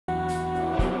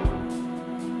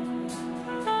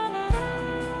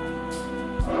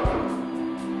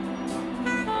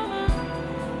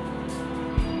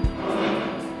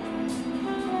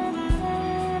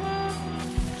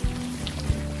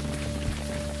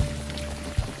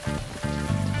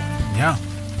Yeah,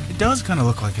 it does kind of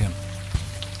look like him.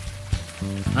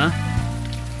 Huh?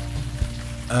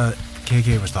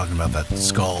 KK was talking about that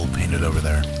skull painted over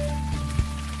there.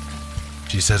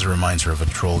 She says it reminds her of a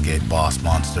Trollgate boss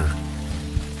monster.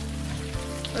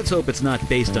 Let's hope it's not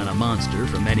based on a monster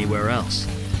from anywhere else.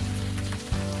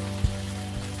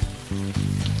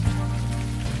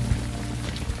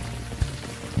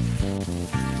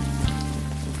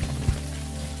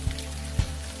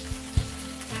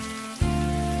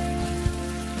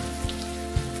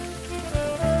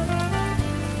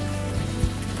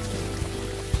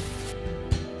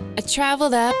 I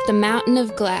traveled up the mountain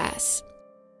of glass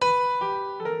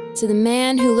to the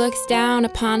man who looks down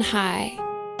upon high.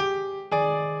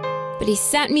 But he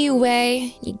sent me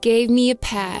away, he gave me a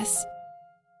pass.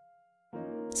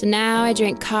 So now I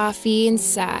drink coffee and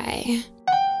sigh.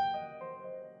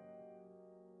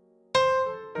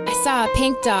 I saw a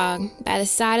pink dog by the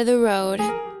side of the road.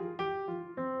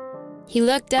 He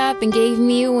looked up and gave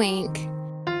me a wink.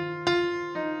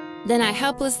 Then I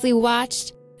helplessly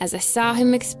watched as I saw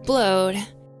him explode.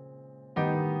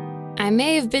 I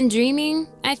may have been dreaming,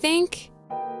 I think.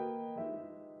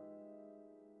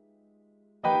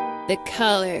 The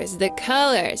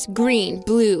colors, green,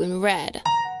 blue, and red,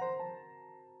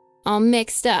 all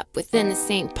mixed up within the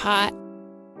same pot.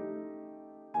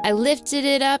 I lifted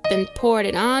it up and poured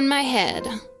it on my head.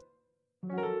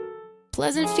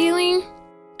 Pleasant feeling?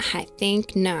 I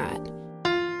think not.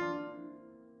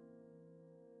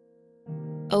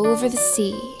 Over the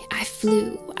sea, I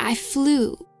flew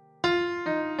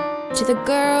to the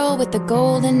girl with the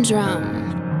golden drum.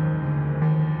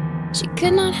 She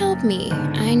could not help me,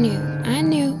 I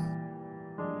knew.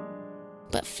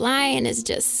 But flying is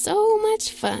just so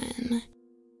much fun.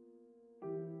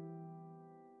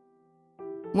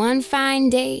 One fine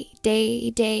day,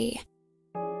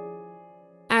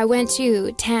 I went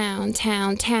to town,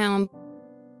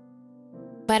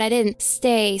 but I didn't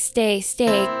stay,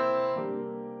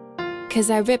 'cause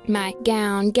I ripped my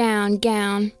gown.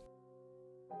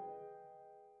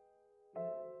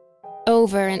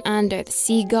 Over and under the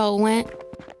seagull went.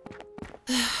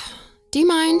 Do you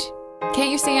mind? Can't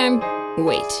you say I'm...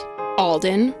 Wait,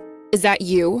 Alden, is that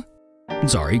you?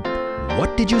 Sorry,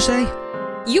 what did you say?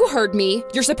 You heard me.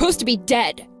 You're supposed to be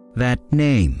dead. That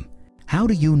name. How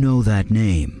do you know that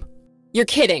name? You're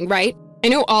kidding, right? I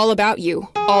know all about you.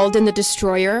 Alden the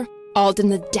Destroyer, Alden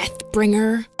the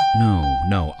Deathbringer.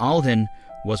 No, Alden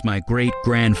was my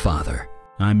great-grandfather.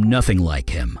 I'm nothing like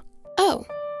him. Oh,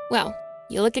 well,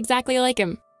 you look exactly like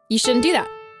him. You shouldn't do that.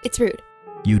 It's rude.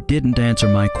 You didn't answer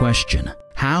my question.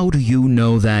 How do you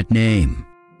know that name?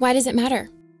 Why does it matter?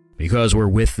 Because we're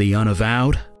with the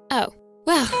Unavowed? Oh,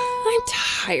 well, I'm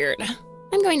tired.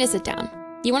 I'm going to sit down.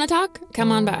 You want to talk?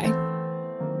 Come on by.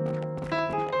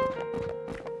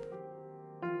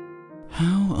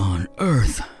 How on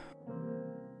earth?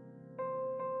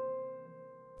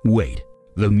 Wait,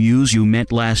 the muse you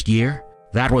met last year?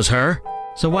 That was her?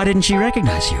 So why didn't she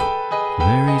recognize you?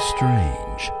 Very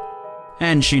strange.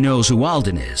 And she knows who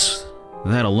Alden is.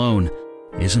 That alone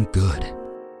isn't good.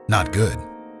 Not good.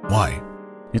 Why?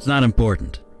 It's not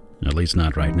important. At least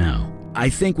not right now. I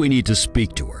think we need to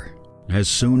speak to her as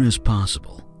soon as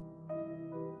possible.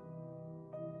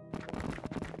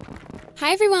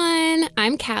 Hi, everyone.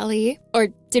 I'm Callie. Or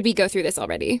did we go through this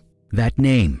already? That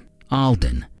name,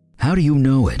 Alden. How do you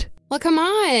know it? Well, come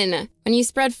on. When you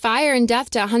spread fire and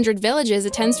death to 100 villages,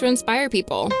 it tends to inspire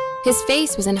people. His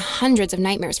face was in hundreds of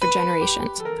nightmares for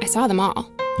generations. I saw them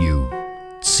all. You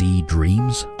see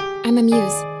dreams? I'm a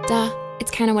muse. Duh.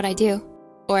 It's kind of what I do.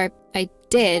 Or I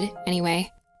did,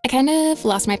 anyway. I kind of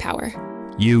lost my power.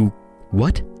 You...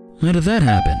 what? How did that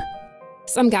happen?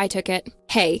 Some guy took it.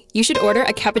 Hey, you should order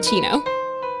a cappuccino.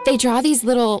 They draw these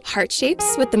little heart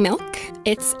shapes with the milk.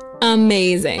 It's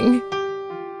amazing.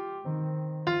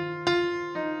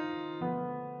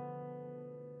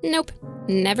 Nope.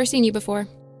 Never seen you before.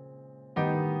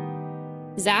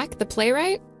 Zach, the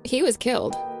playwright, he was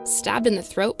killed. Stabbed in the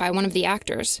throat by one of the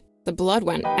actors. The blood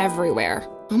went everywhere.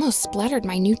 Almost splattered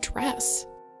my new dress.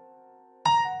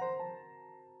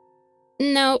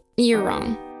 No, you're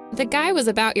wrong. The guy was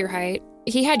about your height.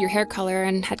 He had your hair color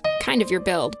and had kind of your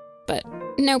build. But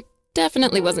nope,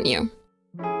 definitely wasn't you.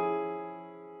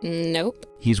 Nope.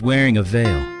 He's wearing a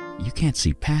veil. You can't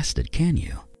see past it, can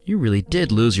you? You really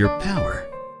did lose your power.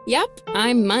 Yep,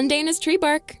 I'm mundane as tree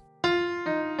bark.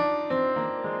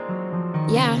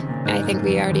 Yeah, I think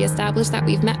we already established that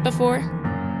we've met before.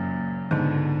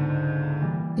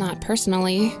 Not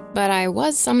personally, but I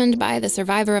was summoned by the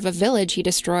survivor of a village he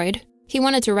destroyed. He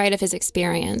wanted to write of his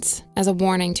experience, as a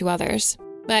warning to others.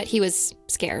 But he was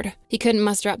scared. He couldn't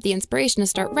muster up the inspiration to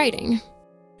start writing.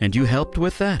 And you helped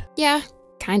with that? Yeah,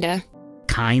 kinda.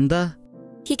 Kinda?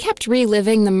 He kept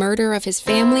reliving the murder of his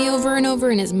family over and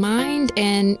over in his mind,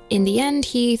 and in the end,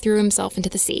 he threw himself into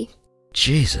the sea.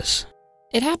 Jesus.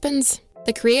 It happens.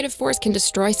 The creative force can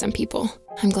destroy some people.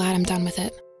 I'm glad I'm done with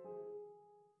it.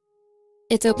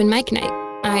 It's open mic night.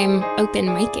 I'm open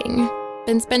micing.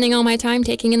 Been spending all my time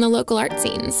taking in the local art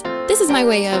scenes. This is my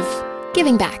way of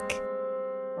giving back.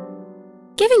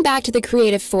 Giving back to the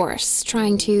creative force,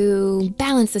 trying to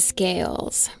balance the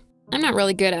scales. I'm not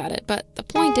really good at it, but the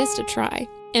point is to try.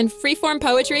 And freeform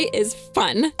poetry is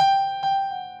fun.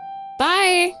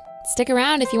 Bye! Stick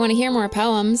around if you want to hear more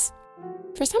poems.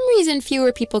 For some reason,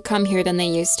 fewer people come here than they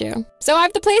used to, so I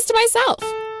have the place to myself.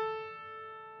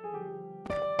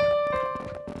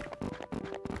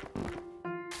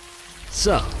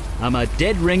 So, I'm a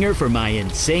dead ringer for my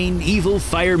insane, evil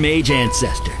fire mage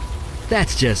ancestor.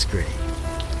 That's just great.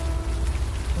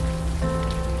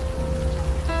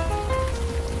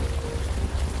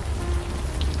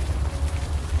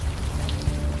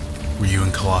 Were you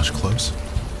and Kalash close?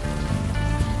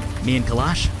 Me and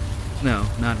Kalash? No,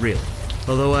 not really.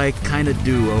 Although I kinda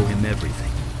do owe him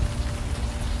everything.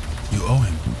 You owe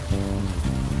him?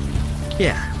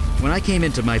 Yeah, when I came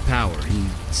into my power, he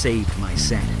saved my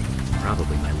sanity.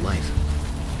 Probably my life.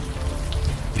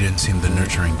 He didn't seem the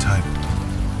nurturing type.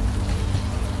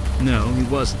 No, he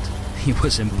wasn't. He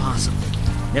was impossible.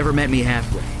 Never met me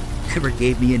halfway. Never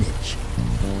gave me an inch.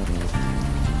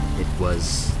 It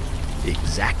was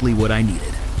exactly what I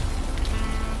needed.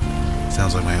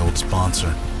 Sounds like my old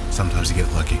sponsor. Sometimes you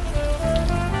get lucky.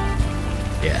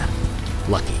 Yeah,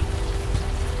 lucky.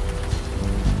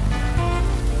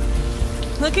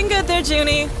 Looking good there,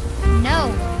 Junie.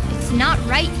 No, it's not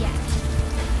right yet.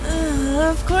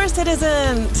 Of course it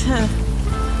isn't.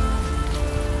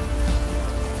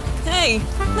 Hey,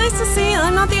 nice to see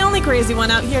I'm not the only crazy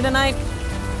one out here tonight.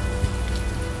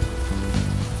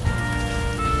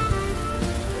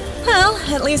 Well,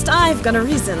 at least I've got a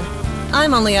reason.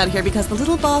 I'm only out here because the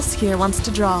little boss here wants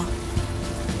to draw.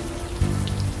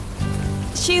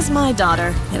 She's my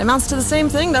daughter. It amounts to the same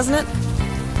thing, doesn't it?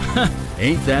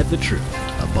 Ain't that the truth?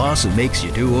 A boss who makes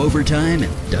you do overtime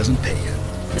and doesn't pay you.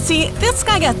 See, this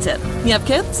guy gets it. You have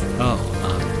kids? Oh,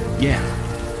 yeah.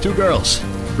 2 girls.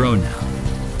 Grown now.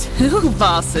 2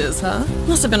 bosses, huh?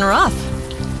 Must have been rough.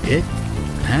 It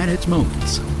had its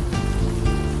moments.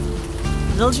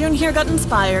 Little June here got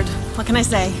inspired. What can I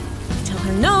say? I tell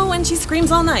her no and she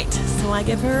screams all night. So I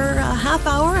give her a half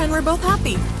hour and we're both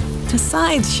happy.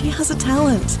 Besides, she has a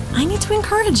talent. I need to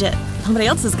encourage it. Nobody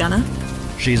else is gonna.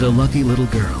 She's a lucky little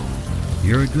girl.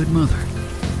 You're a good mother.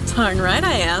 Darn right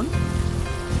I am.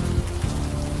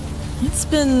 It's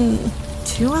been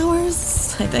 2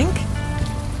 hours, I think.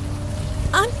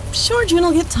 I'm sure June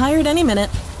will get tired any minute.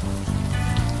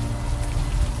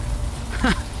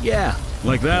 Yeah,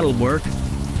 like that'll work.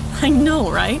 I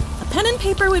know, right? A pen and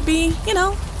paper would be,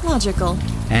 logical.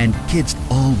 And kids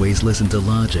always listen to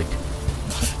logic.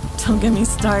 Don't get me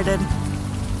started.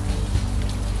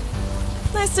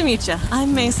 Nice to meet you.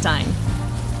 I'm May Stein.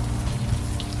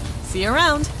 See you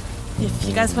around. If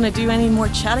you guys want to do any more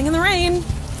chatting in the rain,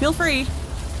 feel free.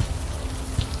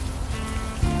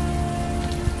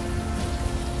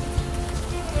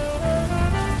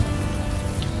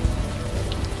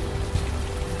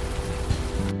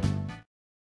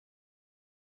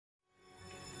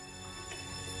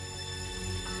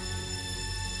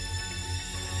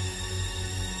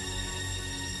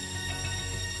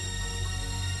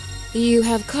 You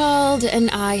have called and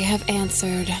I have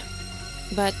answered.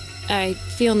 But I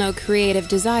feel no creative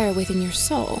desire within your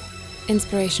soul.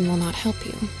 Inspiration will not help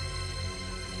you.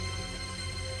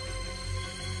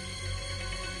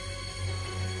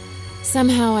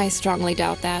 Somehow I strongly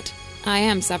doubt that. I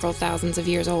am several thousands of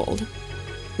years old.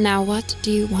 Now what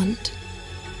do you want?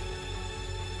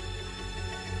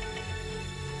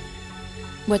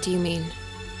 What do you mean?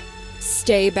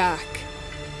 Stay back.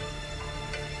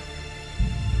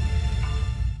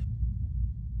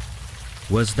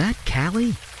 Was that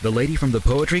Callie? The lady from the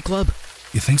poetry club?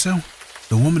 You think so?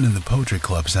 The woman in the poetry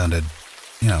club sounded,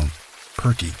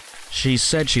 perky. She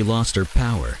said she lost her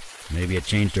power. Maybe it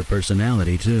changed her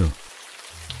personality, too.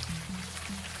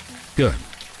 Good.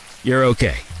 You're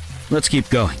okay. Let's keep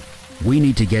going. We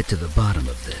need to get to the bottom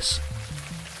of this.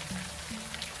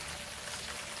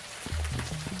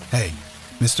 Hey,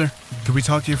 mister, could we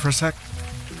talk to you for a sec?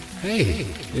 Hey,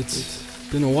 it's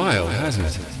been a while, hasn't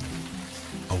it?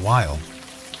 A while.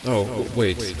 Oh,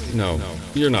 wait, no,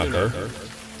 you're not her.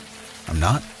 I'm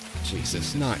not?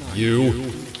 Jesus, not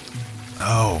you.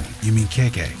 Oh, you mean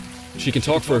KK? She can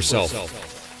talk for herself.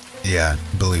 Yeah,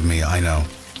 believe me, I know.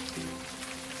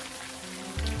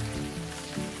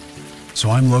 So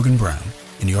I'm Logan Brown,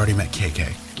 and you already met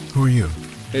KK. Who are you?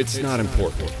 It's not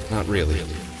important. Not really.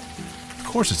 Of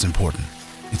course it's important.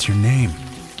 It's your name.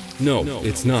 No,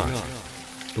 it's not.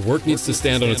 The work needs to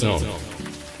stand on its own.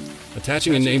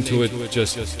 Attaching a name to it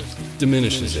just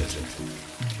diminishes it.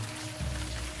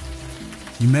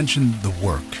 You mentioned the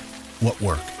work. What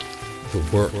work? The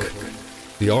work,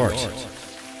 the art,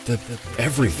 the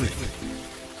everything.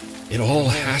 It all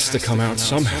has to come out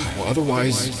somehow,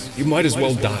 otherwise you might as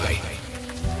well die.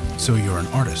 So you're an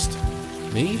artist?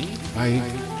 Me? I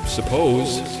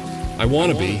suppose. I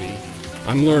want to be.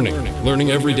 I'm learning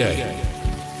every day.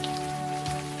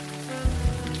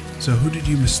 So who did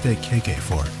you mistake KK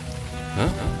for? Huh?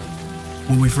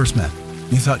 When we first met,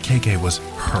 you thought KK was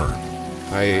her.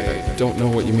 I don't know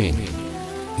what you mean.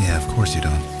 Yeah, of course you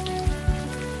don't.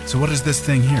 So what is this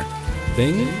thing here?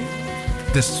 Thing?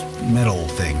 This metal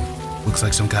thing. Looks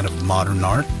like some kind of modern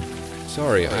art.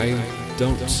 Sorry, I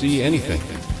don't see anything.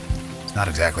 It's not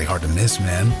exactly hard to miss,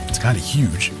 man. It's kind of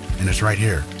huge, and it's right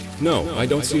here. No, I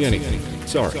don't see anything.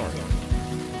 Sorry.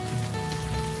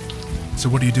 So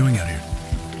what are you doing out here?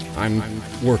 I'm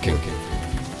working.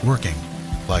 Working?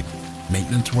 Like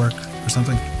maintenance work or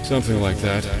something? Something like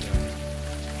that.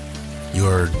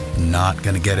 You're not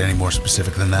gonna get any more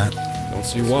specific than that? Don't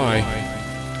see why.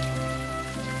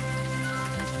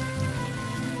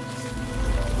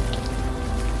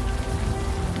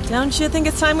 Don't you think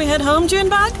it's time we head home,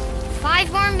 Junebug?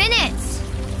 5 more minutes.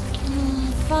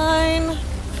 Fine.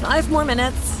 5 more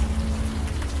minutes.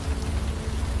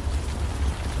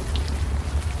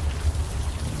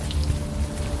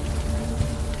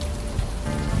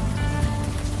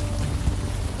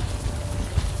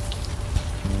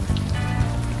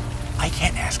 I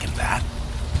can't ask him that.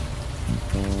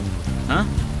 Huh?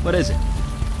 What is it?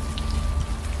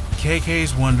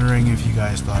 KK's wondering if you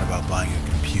guys thought about buying a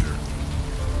computer.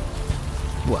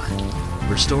 What?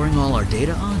 Restoring all our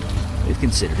data on? We've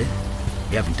considered it.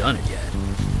 We haven't done it yet.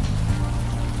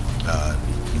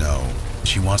 No.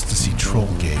 She wants to see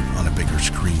Trollgate on a bigger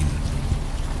screen.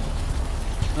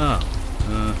 Oh,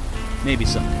 maybe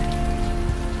someday.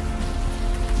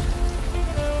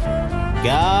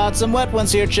 Got some wet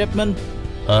ones here, Chipman.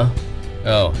 Huh?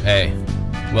 Oh, hey.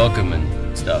 Welcome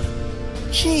and stuff.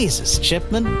 Jesus,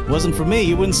 Chipman. Wasn't for me,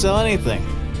 you wouldn't sell anything.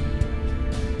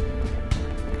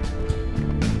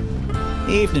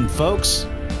 Evening, folks.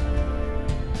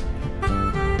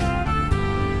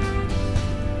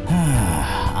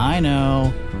 I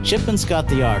know. Chipman's got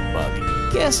the art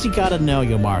bug. Guess you gotta know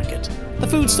your market. The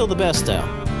food's still the best, though.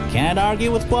 Can't argue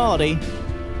with quality.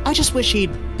 I just wish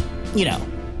he'd,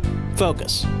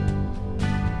 focus.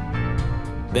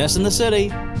 Best in the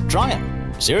city. Try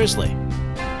him. Seriously.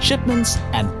 Chipman's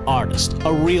an artist.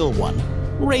 A real one.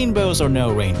 Rainbows or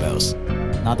no rainbows.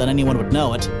 Not that anyone would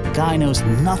know it. The guy knows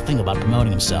nothing about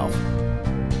promoting himself.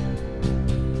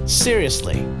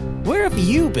 Seriously, where have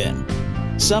you been?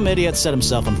 Some idiot set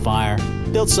himself on fire,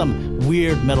 built some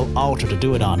weird metal altar to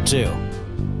do it on too.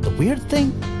 The weird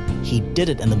thing? He did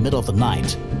it in the middle of the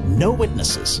night. No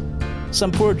witnesses.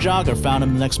 Some poor jogger found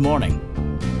him the next morning.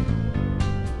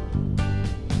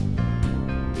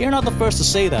 You're not the first to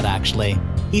say that, actually.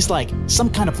 He's like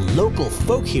some kind of local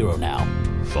folk hero now.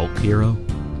 Folk hero?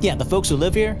 Yeah, the folks who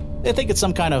live here, they think it's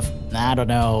some kind of,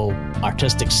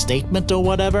 artistic statement or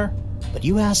whatever. But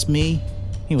you ask me,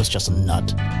 he was just a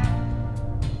nut.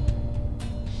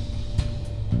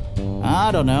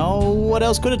 I don't know, what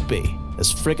else could it be?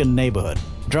 This frickin' neighborhood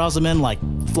draws them in like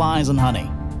flies in honey.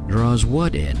 Draws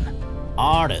what in?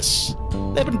 Artists.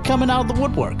 They've been coming out of the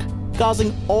woodwork,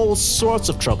 causing all sorts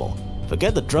of trouble.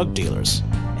 Forget the drug dealers.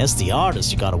 It's the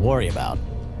artists you gotta worry about.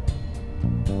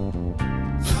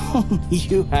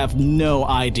 You have no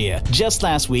idea. Just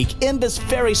last week, in this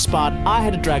very spot, I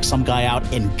had to drag some guy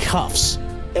out in cuffs.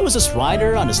 It was this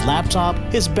writer on his laptop.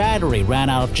 His battery ran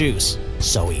out of juice,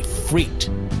 so he freaked.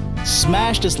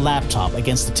 Smashed his laptop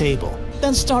against the table,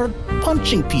 then started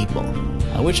punching people.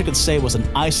 I wish I could say it was an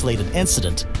isolated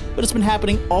incident, but it's been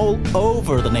happening all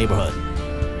over the neighborhood.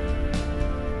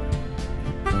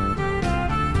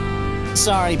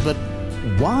 Sorry, but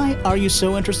why are you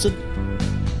so interested?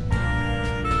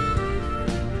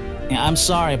 I'm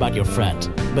sorry about your friend,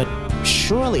 but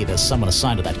surely there's someone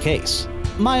assigned to that case.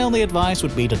 My only advice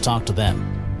would be to talk to them.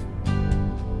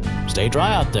 Stay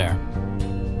dry out there.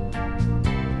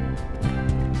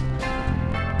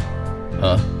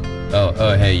 Huh?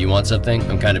 Oh, hey, you want something?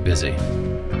 I'm kind of busy.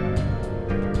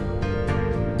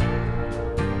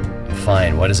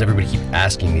 Fine, why does everybody keep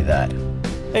asking me that?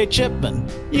 Hey Chipman,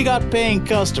 you got paying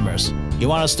customers. You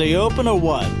want to stay open or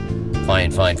what?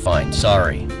 Fine,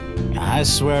 sorry. I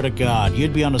swear to God,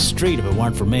 you'd be on the street if it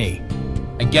weren't for me.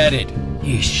 I get it.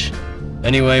 Yeesh.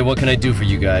 Anyway, what can I do for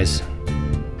you guys?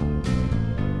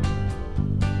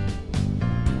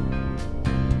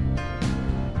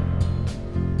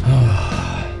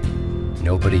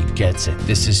 Nobody gets it.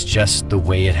 This is just the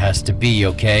way it has to be,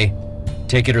 okay?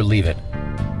 Take it or leave it.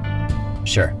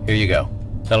 Sure, here you go.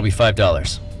 That'll be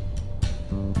 $5.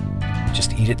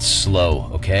 Just eat it slow,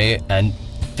 okay? And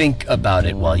think about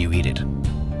it while you eat it.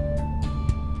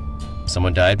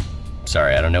 Someone died?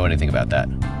 Sorry, I don't know anything about that.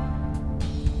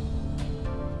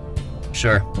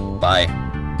 Sure, bye.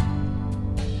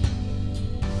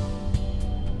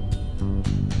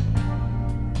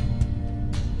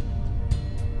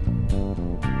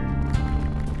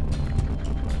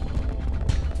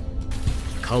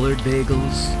 Colored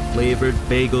bagels, flavored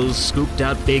bagels, scooped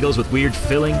out bagels with weird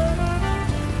filling.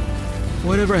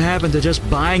 Whatever happened to just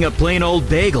buying a plain old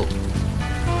bagel?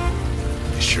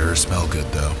 They sure smell good,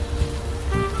 though.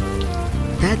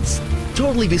 That's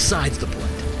totally besides the point.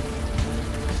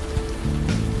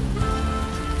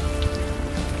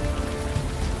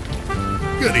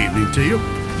 Good evening to you.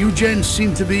 You gents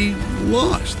seem to be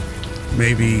lost.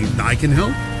 Maybe I can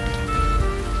help?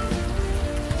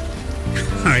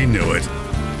 I knew it.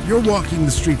 You're walking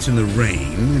the streets in the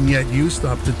rain, and yet you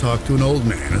stopped to talk to an old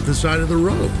man at the side of the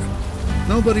road.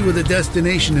 Nobody with a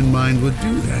destination in mind would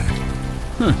do that.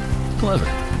 Huh, clever.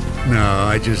 No,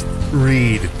 I just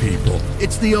read people.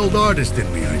 It's the old artist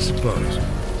in me, I suppose.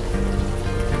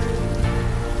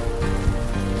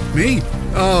 Me?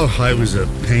 Oh, I was a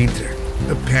painter.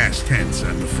 A past tense,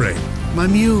 I'm afraid. My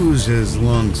muse has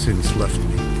long since left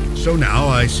me. So now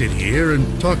I sit here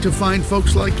and talk to fine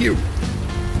folks like you.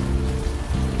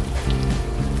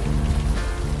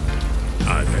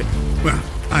 Are they? Well,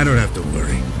 I don't have to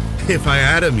worry. If I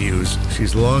had a muse,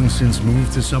 she's long since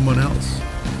moved to someone else.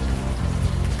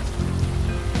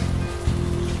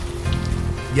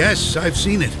 Yes, I've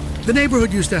seen it. The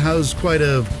neighborhood used to house quite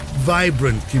a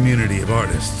vibrant community of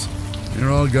artists. They're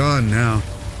all gone now.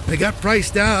 They got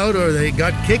priced out, or they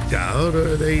got kicked out,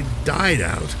 or they died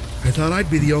out. I thought I'd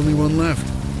be the only one left.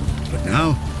 But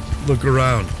now, look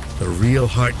around. The real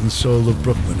heart and soul of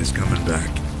Brooklyn is coming back.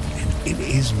 And it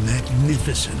is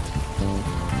magnificent.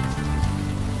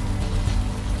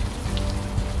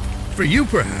 For you,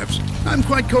 perhaps, I'm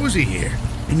quite cozy here.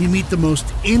 And you meet the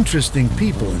most interesting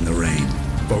people in the rain.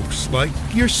 Folks like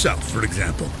yourself, for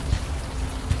example.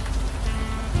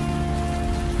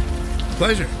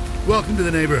 Pleasure. Welcome to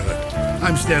the neighborhood.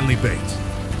 I'm Stanley Bates.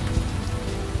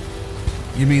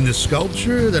 You mean the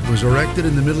sculpture that was erected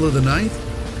in the middle of the night?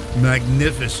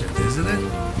 Magnificent, isn't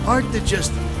it? Art that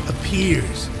just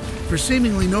appears for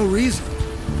seemingly no reason.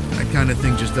 That kind of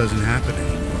thing just doesn't happen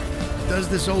anymore. It does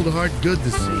this old heart good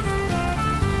to see.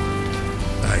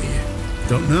 I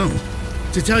don't know.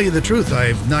 To tell you the truth, I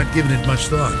have not given it much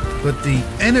thought. But the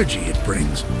energy it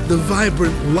brings, the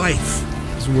vibrant life,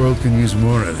 this world can use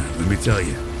more of that, let me tell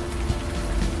you.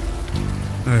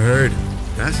 I heard.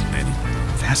 Fascinating.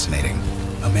 Fascinating.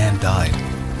 A man died.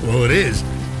 Well, it is.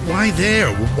 Why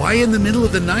there? Why in the middle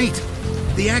of the night?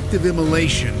 The act of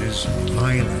immolation is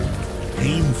violent,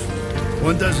 painful.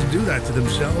 One doesn't do that to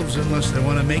themselves unless they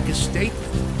want to make a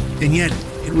statement. And yet,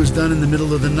 it was done in the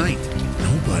middle of the night.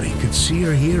 Nobody could see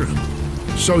or hear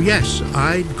him. So yes,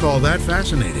 I'd call that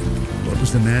fascinating. What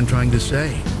was the man trying to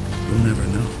say? We'll never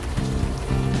know.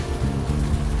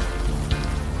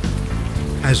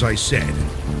 As I said,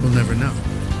 we'll never know.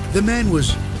 The man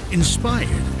was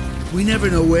inspired. We never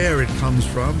know where it comes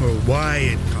from or why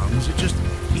it comes. It just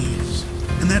is.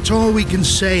 And that's all we can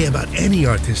say about any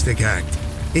artistic act.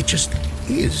 It just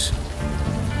is.